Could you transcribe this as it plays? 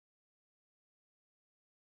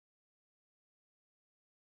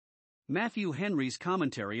Matthew Henry's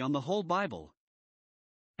Commentary on the Whole Bible.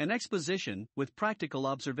 An exposition, with practical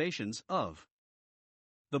observations, of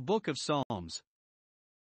the Book of Psalms.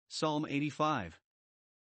 Psalm 85.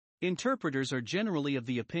 Interpreters are generally of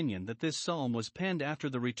the opinion that this psalm was penned after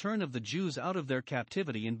the return of the Jews out of their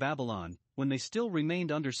captivity in Babylon, when they still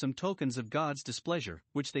remained under some tokens of God's displeasure,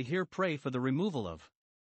 which they here pray for the removal of.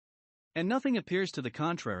 And nothing appears to the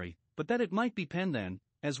contrary, but that it might be penned then,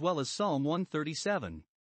 as well as Psalm 137.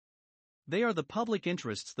 They are the public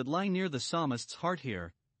interests that lie near the psalmist's heart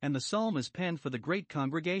here, and the psalm is penned for the great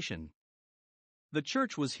congregation. The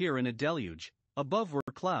church was here in a deluge, above were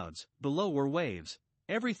clouds, below were waves,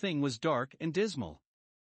 everything was dark and dismal.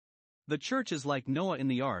 The church is like Noah in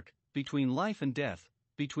the ark, between life and death,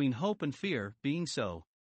 between hope and fear, being so.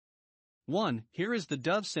 1. Here is the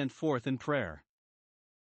dove sent forth in prayer.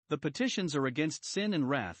 The petitions are against sin and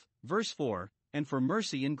wrath, verse 4, and for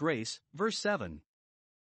mercy and grace, verse 7.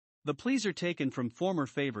 The pleas are taken from former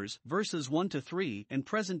favors, verses 1 to 3, and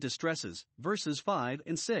present distresses, verses 5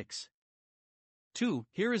 and 6. 2.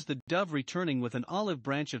 Here is the dove returning with an olive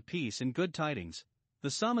branch of peace and good tidings.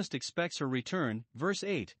 The psalmist expects her return, verse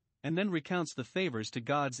 8, and then recounts the favors to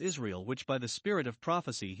God's Israel which by the spirit of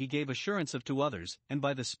prophecy he gave assurance of to others, and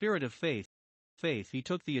by the spirit of faith he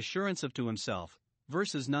took the assurance of to himself,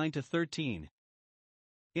 verses 9 to 13.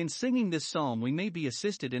 In singing this psalm we may be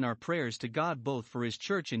assisted in our prayers to God both for His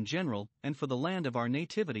church in general and for the land of our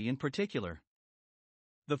nativity in particular.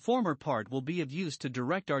 The former part will be of use to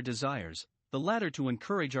direct our desires, the latter to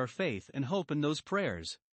encourage our faith and hope in those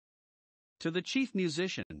prayers. To the chief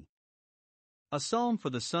musician. A psalm for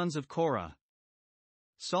the sons of Korah.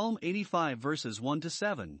 Psalm 85 verses 1 to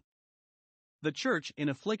 7. The church in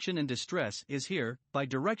affliction and distress is here, by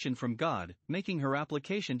direction from God, making her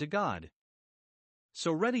application to God.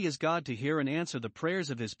 So ready is God to hear and answer the prayers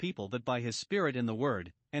of His people that by His Spirit in the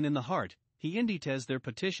Word, and in the heart, He indites their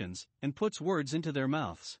petitions, and puts words into their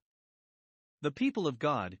mouths. The people of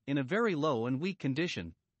God, in a very low and weak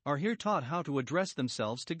condition, are here taught how to address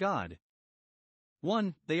themselves to God.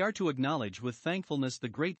 1. They are to acknowledge with thankfulness the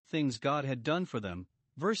great things God had done for them,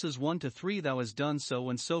 verses 1 to 3. Thou hast done so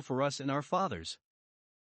and so for us and our fathers.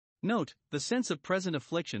 Note, the sense of present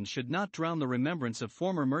affliction should not drown the remembrance of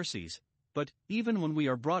former mercies, but, even when we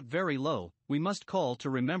are brought very low, we must call to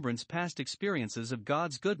remembrance past experiences of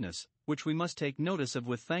God's goodness, which we must take notice of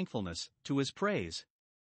with thankfulness, to His praise.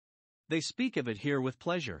 They speak of it here with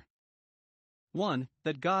pleasure. 1.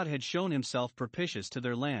 That God had shown Himself propitious to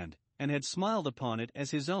their land, and had smiled upon it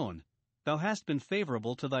as His own. Thou hast been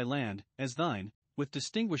favorable to thy land, as thine, with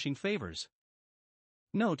distinguishing favors.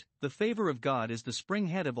 Note, the favor of God is the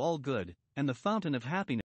spring-head of all good, and the fountain of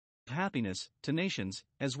happiness to nations,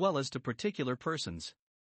 as well as to particular persons.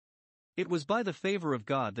 It was by the favor of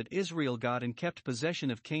God that Israel got and kept possession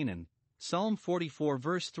of Canaan, Psalm 44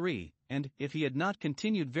 verse 3, and, if He had not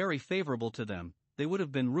continued very favorable to them, they would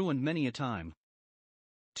have been ruined many a time.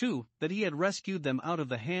 2. That He had rescued them out of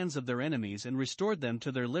the hands of their enemies and restored them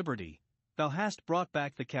to their liberty. Thou hast brought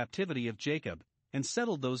back the captivity of Jacob, and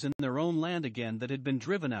settled those in their own land again that had been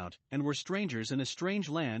driven out, and were strangers in a strange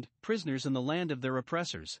land, prisoners in the land of their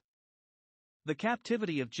oppressors. The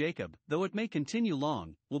captivity of Jacob, though it may continue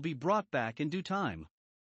long, will be brought back in due time.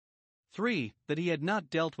 3. That He had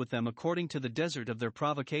not dealt with them according to the desert of their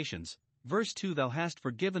provocations, verse 2. Thou hast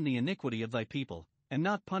forgiven the iniquity of thy people, and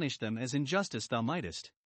not punished them as in justice thou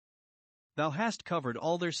mightest. Thou hast covered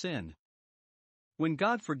all their sin. When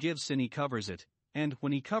God forgives sin He covers it, and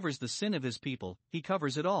when He covers the sin of His people, He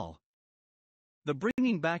covers it all. The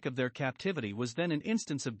bringing back of their captivity was then an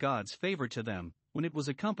instance of God's favor to them, when it was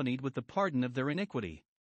accompanied with the pardon of their iniquity.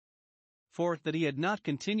 4. That He had not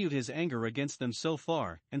continued His anger against them so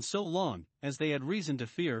far, and so long, as they had reason to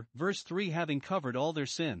fear, verse 3. Having covered all their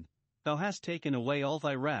sin, Thou hast taken away all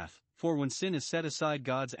Thy wrath, for when sin is set aside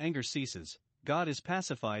God's anger ceases, God is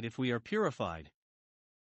pacified if we are purified.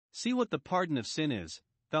 See what the pardon of sin is.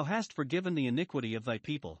 Thou hast forgiven the iniquity of Thy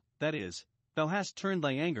people, that is, Thou hast turned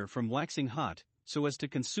Thy anger from waxing hot, so as to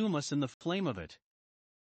consume us in the flame of it.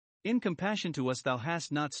 In compassion to us Thou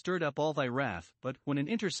hast not stirred up all Thy wrath, but, when an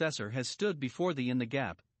intercessor has stood before Thee in the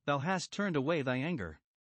gap, Thou hast turned away Thy anger.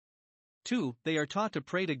 2. They are taught to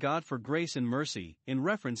pray to God for grace and mercy, in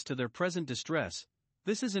reference to their present distress.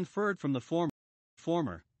 This is inferred from the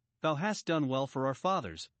former. Thou hast done well for our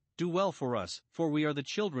fathers, do well for us, for we are the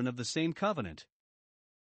children of the same covenant.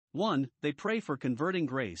 1. They pray for converting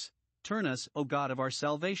grace. Turn us, O God of our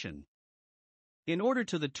salvation. In order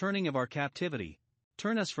to the turning of our captivity,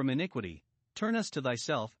 turn us from iniquity, turn us to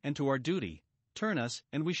Thyself and to our duty, turn us,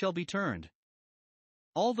 and we shall be turned.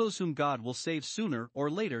 All those whom God will save sooner or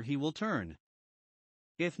later He will turn.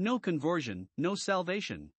 If no conversion, no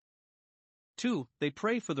salvation. 2. They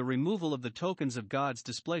pray for the removal of the tokens of God's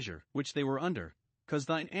displeasure, which they were under, cause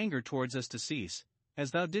thine anger towards us to cease,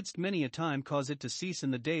 as thou didst many a time cause it to cease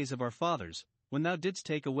in the days of our fathers, when thou didst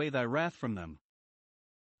take away thy wrath from them.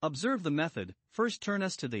 Observe the method, first turn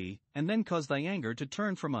us to thee, and then cause thy anger to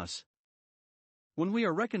turn from us. When we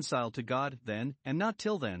are reconciled to God, then, and not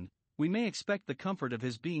till then, we may expect the comfort of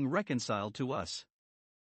his being reconciled to us.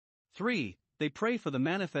 3. They pray for the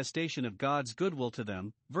manifestation of God's goodwill to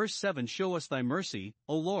them. Verse 7. Show us thy mercy,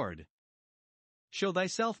 O Lord. Show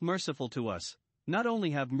thyself merciful to us, not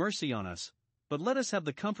only have mercy on us, but let us have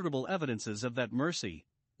the comfortable evidences of that mercy.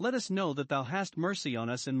 Let us know that thou hast mercy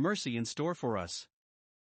on us and mercy in store for us.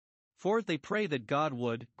 4. They pray that God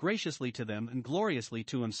would, graciously to them and gloriously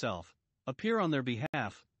to himself, appear on their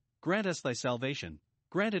behalf, grant us thy salvation,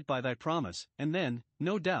 grant it by thy promise, and then,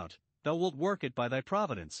 no doubt, thou wilt work it by thy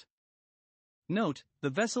providence. Note, the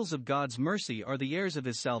vessels of God's mercy are the heirs of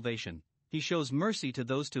his salvation. He shows mercy to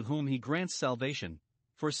those to whom he grants salvation,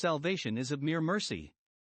 for salvation is of mere mercy.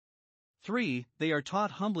 3. They are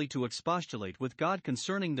taught humbly to expostulate with God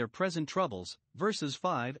concerning their present troubles, verses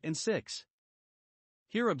 5 and 6.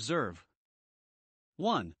 Here observe.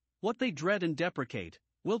 1. What they dread and deprecate.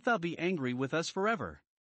 Wilt thou be angry with us forever?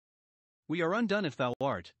 We are undone if thou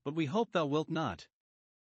art, but we hope thou wilt not.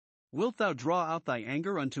 Wilt thou draw out thy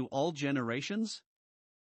anger unto all generations?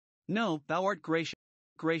 No, thou art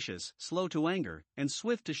gracious, slow to anger, and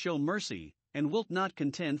swift to show mercy, and wilt not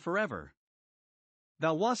contend forever.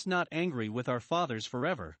 Thou wast not angry with our fathers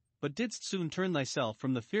forever, but didst soon turn thyself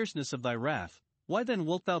from the fierceness of thy wrath. Why then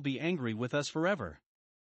wilt thou be angry with us forever?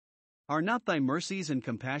 Are not thy mercies and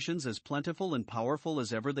compassions as plentiful and powerful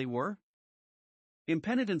as ever they were?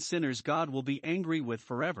 Impenitent sinners God will be angry with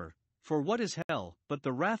forever, for what is hell, but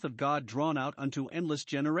the wrath of God drawn out unto endless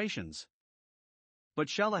generations? But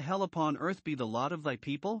shall a hell upon earth be the lot of thy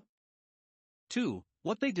people? 2.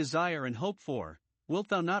 What they desire and hope for. Wilt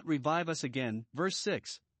thou not revive us again? Verse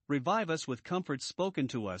 6. Revive us with comforts spoken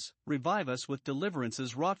to us, revive us with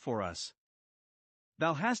deliverances wrought for us.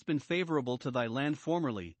 Thou hast been favorable to thy land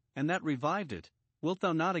formerly, and that revived it. Wilt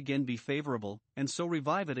thou not again be favorable, and so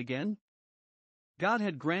revive it again? God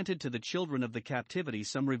had granted to the children of the captivity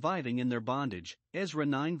some reviving in their bondage, Ezra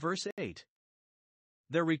 9 verse 8.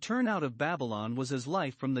 Their return out of Babylon was as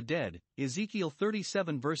life from the dead, Ezekiel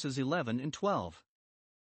 37 verses 11 and 12.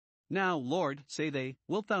 Now, Lord, say they,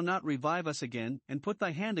 wilt thou not revive us again, and put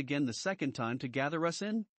thy hand again the second time to gather us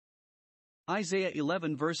in? Isaiah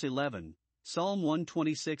 11 verse 11, Psalm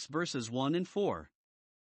 126 verses 1 and 4.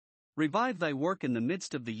 Revive thy work in the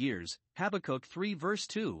midst of the years, Habakkuk 3 verse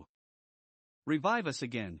 2. Revive us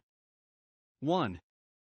again. 1.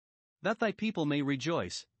 That thy people may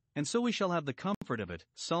rejoice, and so we shall have the comfort of it,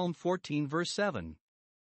 Psalm 14 verse 7.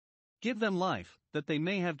 Give them life, that they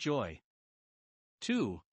may have joy.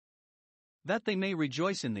 2. That they may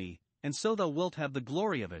rejoice in thee, and so thou wilt have the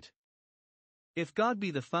glory of it. If God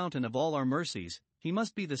be the fountain of all our mercies, he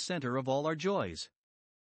must be the center of all our joys.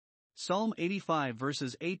 Psalm 85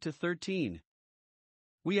 verses 8 to 13.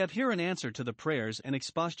 We have here an answer to the prayers and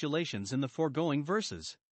expostulations in the foregoing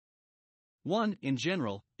verses. 1. In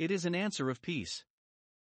general, it is an answer of peace.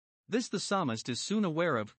 This the psalmist is soon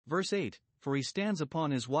aware of, verse 8, for he stands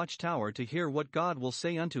upon his watchtower to hear what God will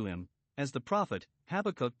say unto him, as the prophet,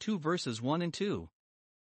 Habakkuk 2 verses 1 and 2.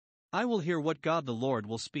 I will hear what God the Lord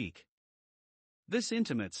will speak. This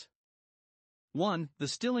intimates 1. The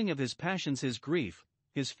stilling of his passions, his grief,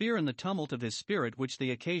 his fear and the tumult of his spirit which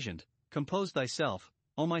they occasioned. Compose thyself,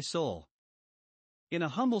 O my soul, in a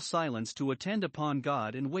humble silence to attend upon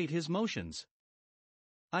God and wait his motions.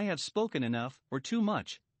 I have spoken enough, or too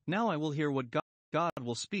much, now I will hear what God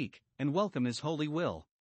will speak, and welcome his holy will.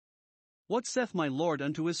 What saith my Lord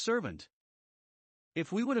unto his servant?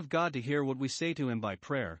 If we would have God to hear what we say to him by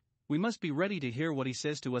prayer, we must be ready to hear what he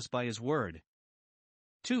says to us by his word.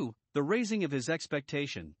 2. The raising of his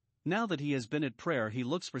expectation. Now that he has been at prayer, he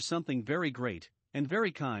looks for something very great, and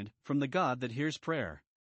very kind, from the God that hears prayer.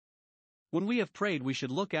 When we have prayed, we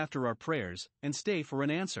should look after our prayers, and stay for an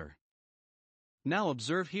answer. Now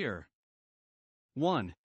observe here.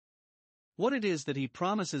 1. What it is that he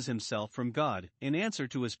promises himself from God, in answer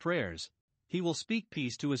to his prayers. He will speak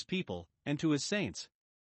peace to his people, and to his saints.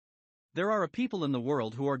 There are a people in the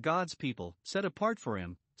world who are God's people, set apart for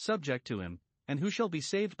him, subject to him, and who shall be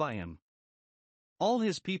saved by him. All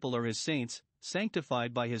his people are his saints,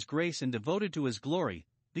 sanctified by his grace and devoted to his glory.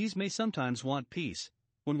 These may sometimes want peace,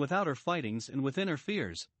 when without our fightings and within our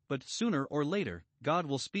fears, but sooner or later, God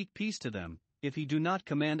will speak peace to them. If he do not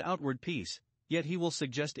command outward peace, yet he will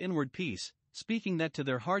suggest inward peace, speaking that to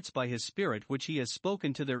their hearts by his Spirit which he has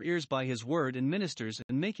spoken to their ears by his word, and ministers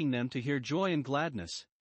and making them to hear joy and gladness.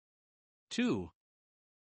 2.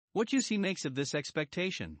 What use he makes of this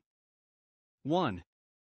expectation? 1.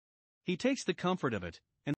 He takes the comfort of it,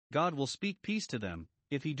 and God will speak peace to them,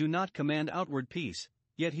 if he do not command outward peace,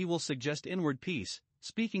 yet he will suggest inward peace,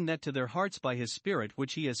 speaking that to their hearts by his Spirit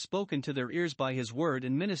which he has spoken to their ears by his word,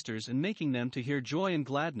 and ministers and making them to hear joy and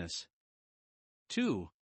gladness. 2.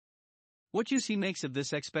 What use he makes of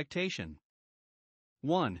this expectation?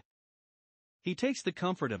 1. He takes the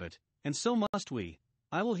comfort of it, and so must we.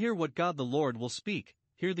 I will hear what God the Lord will speak,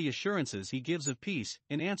 hear the assurances he gives of peace,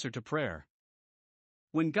 in answer to prayer.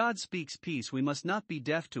 When God speaks peace, we must not be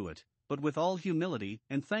deaf to it, but with all humility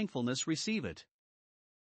and thankfulness receive it.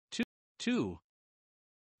 2.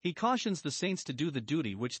 He cautions the saints to do the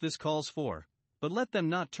duty which this calls for, but let them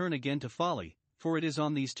not turn again to folly, for it is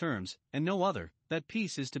on these terms, and no other, that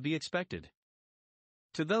peace is to be expected.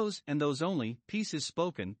 To those, and those only, peace is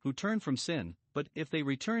spoken, who turn from sin, but if they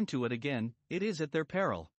return to it again, it is at their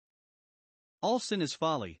peril. All sin is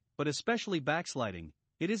folly, but especially backsliding.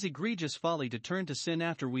 It is egregious folly to turn to sin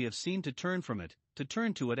after we have seen to turn from it, to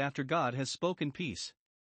turn to it after God has spoken peace.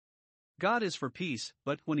 God is for peace,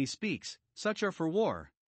 but when he speaks, such are for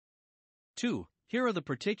war. 2. Here are the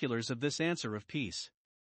particulars of this answer of peace.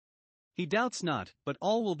 He doubts not, but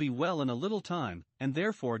all will be well in a little time, and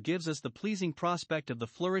therefore gives us the pleasing prospect of the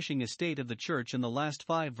flourishing estate of the church in the last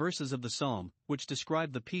 5 verses of the psalm, which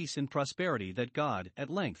describe the peace and prosperity that God,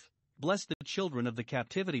 at length, blessed the children of the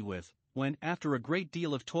captivity with, when, after a great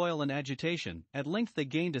deal of toil and agitation, at length they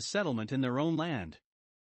gained a settlement in their own land.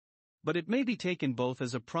 But it may be taken both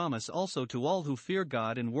as a promise also to all who fear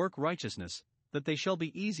God and work righteousness, that they shall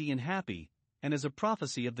be easy and happy, and as a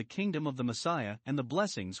prophecy of the kingdom of the Messiah and the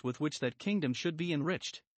blessings with which that kingdom should be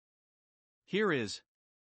enriched. Here is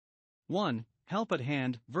 1. Help at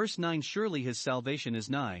hand, verse 9. Surely his salvation is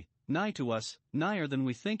nigh to us, nigher than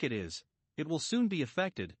we think it is. It will soon be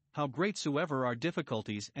effected, how great soever our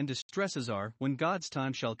difficulties and distresses are, when God's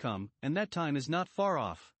time shall come, and that time is not far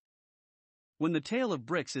off. When the tale of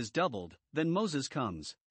bricks is doubled, then Moses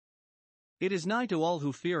comes. It is nigh to all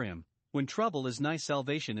who fear him. When trouble is nigh,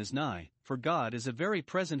 salvation is nigh, for God is a very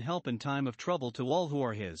present help in time of trouble to all who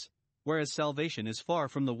are his, whereas salvation is far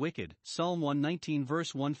from the wicked. Psalm 119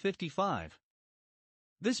 verse 155.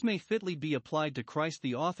 This may fitly be applied to Christ,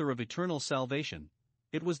 the author of eternal salvation.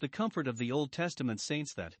 It was the comfort of the Old Testament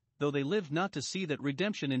saints that, though they lived not to see that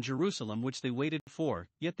redemption in Jerusalem which they waited for,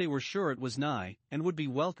 yet they were sure it was nigh, and would be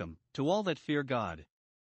welcome, to all that fear God.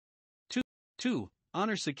 2.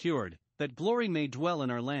 Honor secured, that glory may dwell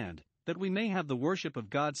in our land, that we may have the worship of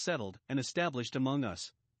God settled and established among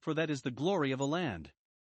us, for that is the glory of a land.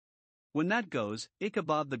 When that goes,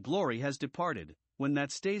 Ichabod, the glory has departed; when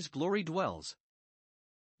that stays, glory dwells.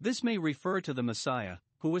 This may refer to the Messiah,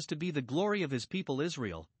 who was to be the glory of his people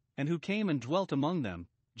Israel, and who came and dwelt among them,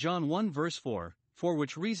 John 1 verse 4, for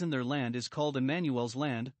which reason their land is called Emmanuel's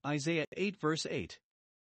land, Isaiah 8 verse 8.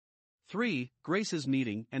 3. Graces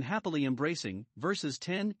meeting and happily embracing, verses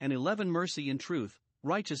 10 and 11. Mercy and truth,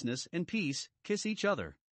 righteousness and peace, kiss each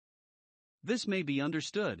other. This may be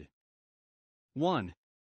understood. 1.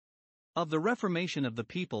 Of the reformation of the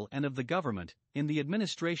people and of the government, in the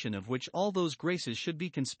administration of which all those graces should be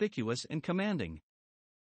conspicuous and commanding.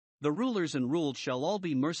 The rulers and ruled shall all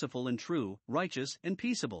be merciful and true, righteous and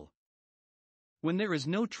peaceable. When there is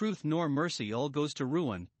no truth nor mercy, all goes to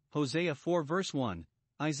ruin, Hosea 4 verse 1,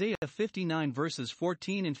 Isaiah 59 verses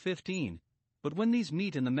 14 and 15. But when these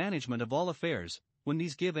meet in the management of all affairs, when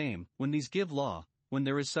these give aim, when these give law, when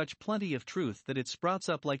there is such plenty of truth that it sprouts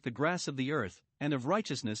up like the grass of the earth, and of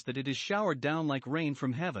righteousness that it is showered down like rain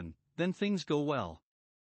from heaven, then things go well.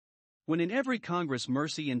 When in every congress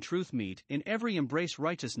mercy and truth meet, in every embrace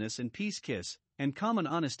righteousness and peace kiss, and common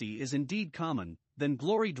honesty is indeed common, then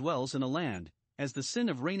glory dwells in a land, as the sin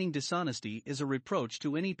of reigning dishonesty is a reproach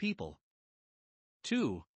to any people.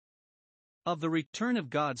 2. Of the return of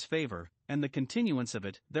God's favor, and the continuance of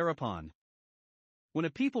it, thereupon. When a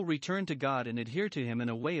people return to God and adhere to him in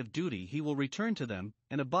a way of duty, he will return to them,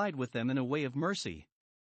 and abide with them in a way of mercy.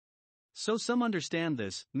 So some understand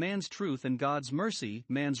this: man's truth and God's mercy,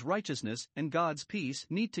 man's righteousness and God's peace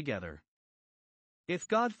meet together. If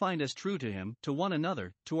God find us true to him, to one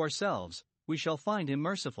another, to ourselves, we shall find him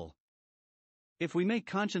merciful. If we make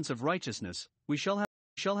conscience of righteousness, we shall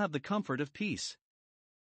have the comfort of peace.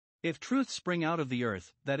 If truth spring out of the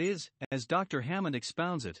earth, that is, as Dr. Hammond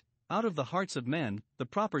expounds it, out of the hearts of men, the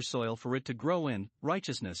proper soil for it to grow in,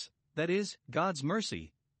 righteousness, that is, God's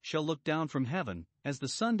mercy, shall look down from heaven, as the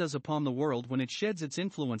sun does upon the world when it sheds its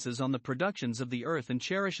influences on the productions of the earth and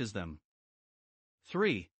cherishes them.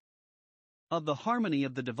 3. Of the harmony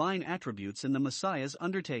of the divine attributes in the Messiah's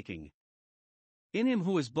undertaking. In him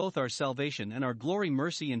who is both our salvation and our glory,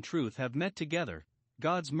 mercy and truth have met together,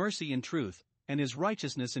 God's mercy and truth, and his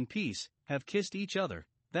righteousness and peace, have kissed each other.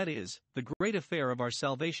 That is, the great affair of our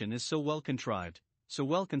salvation is so well contrived, so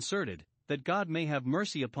well concerted, that God may have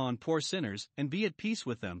mercy upon poor sinners and be at peace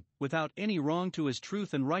with them, without any wrong to his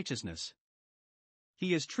truth and righteousness.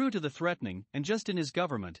 He is true to the threatening and just in his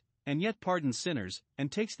government, and yet pardons sinners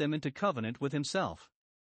and takes them into covenant with himself.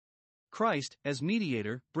 Christ, as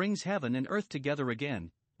mediator, brings heaven and earth together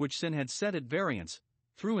again, which sin had set at variance.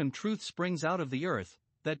 Through him truth springs out of the earth,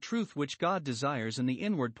 that truth which God desires in the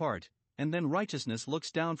inward part, and then righteousness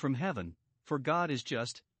looks down from heaven, for God is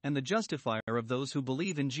just, and the justifier of those who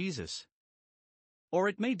believe in Jesus. Or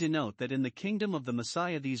it may denote that in the kingdom of the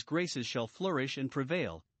Messiah these graces shall flourish and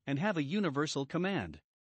prevail, and have a universal command.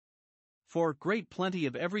 For great plenty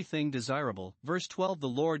of everything desirable, verse 12, the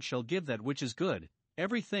Lord shall give that which is good,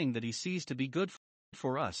 everything that he sees to be good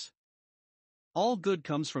for us. All good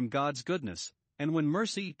comes from God's goodness, and when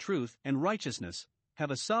mercy, truth, and righteousness have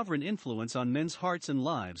a sovereign influence on men's hearts and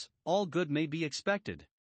lives, all good may be expected.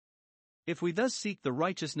 If we thus seek the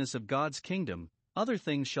righteousness of God's kingdom, other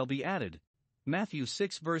things shall be added. Matthew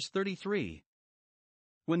 6 verse 33.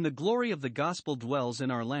 When the glory of the gospel dwells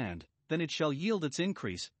in our land, then it shall yield its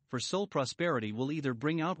increase, for soul prosperity will either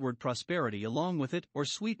bring outward prosperity along with it or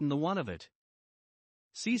sweeten the want of it.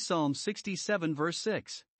 See Psalm 67 verse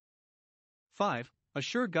 6. 5. A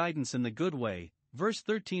sure guidance in the good way, verse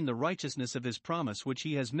 13, the righteousness of his promise which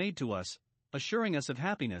he has made to us, assuring us of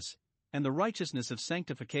happiness, and the righteousness of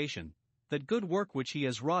sanctification, that good work which he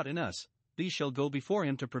has wrought in us, these shall go before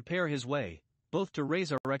him to prepare his way, both to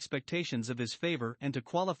raise our expectations of his favor and to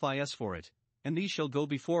qualify us for it, and these shall go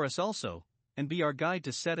before us also, and be our guide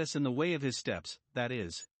to set us in the way of his steps, that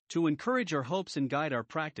is, to encourage our hopes and guide our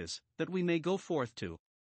practice, that we may go forth to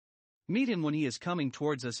meet him when he is coming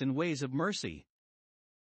towards us in ways of mercy.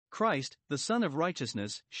 Christ, the Son of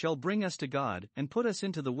Righteousness, shall bring us to God and put us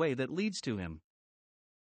into the way that leads to him.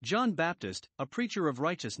 John Baptist, a preacher of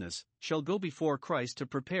righteousness, shall go before Christ to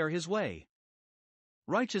prepare his way.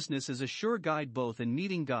 Righteousness is a sure guide both in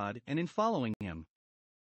meeting God and in following him.